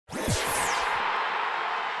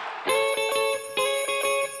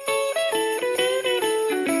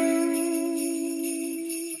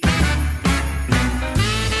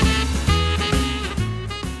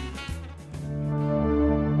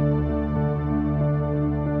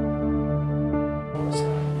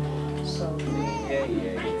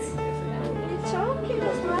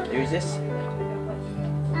Who is this?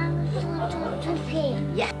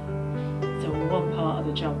 Yeah. The one part of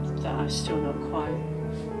the job that I still not quite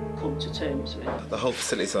come to terms with. The whole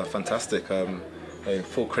facilities are fantastic.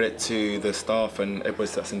 Full credit to the staff and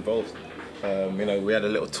everybody that's involved. You know, we had a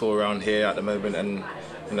little tour around here at the moment, and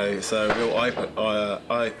you know, it's a real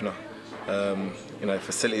eye-opener. You know,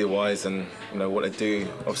 facility-wise, and you know what they do,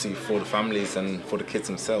 obviously for the families and for the kids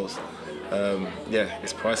themselves. Yeah,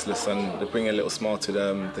 it's priceless, and they bring a little smile to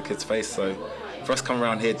the kids' face. So for us to come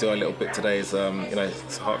around here, do our little bit today is, you know,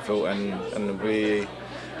 it's heartfelt, and we're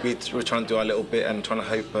trying to do our little bit and trying to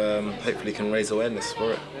hopefully can raise awareness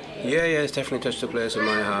for it. Yeah, it's definitely touched a place in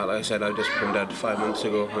my heart. Like I said, I just became dad 5 months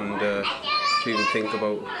ago, and to even think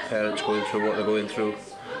about parents going through what they're going through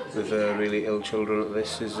with really ill children like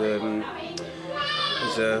this is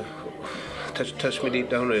touched me deep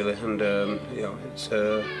down really, and you know, it's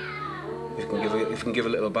if you can give a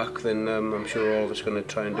little back, then I'm sure all of us are going to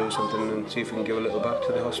try and do something and see if we can give a little back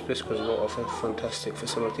to the hospice, because what a fantastic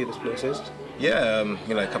facility this place is. Yeah,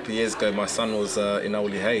 you know, a couple of years ago my son was in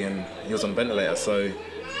Oldley Hay and he was on a ventilator, so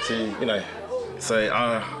you know, so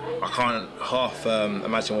I can't half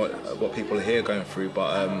imagine what people are here going through, but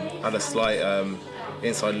I had a slight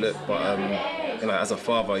inside look, but you know, as a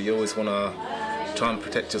father you always want to try and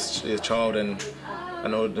protect your child,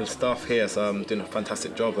 and all the staff here is doing a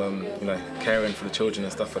fantastic job, you know, caring for the children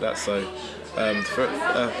and stuff like that, so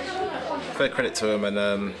fair credit to them,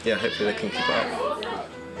 and yeah, hopefully they can keep it up.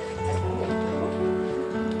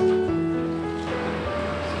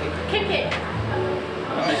 Kick it!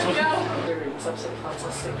 It's absolutely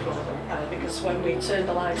fantastic for them, because when we turn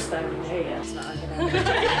the lights down in here, it's not hanging out.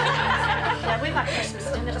 Yeah, we've had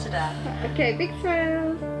Christmas dinner today. Okay, big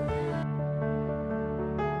smile.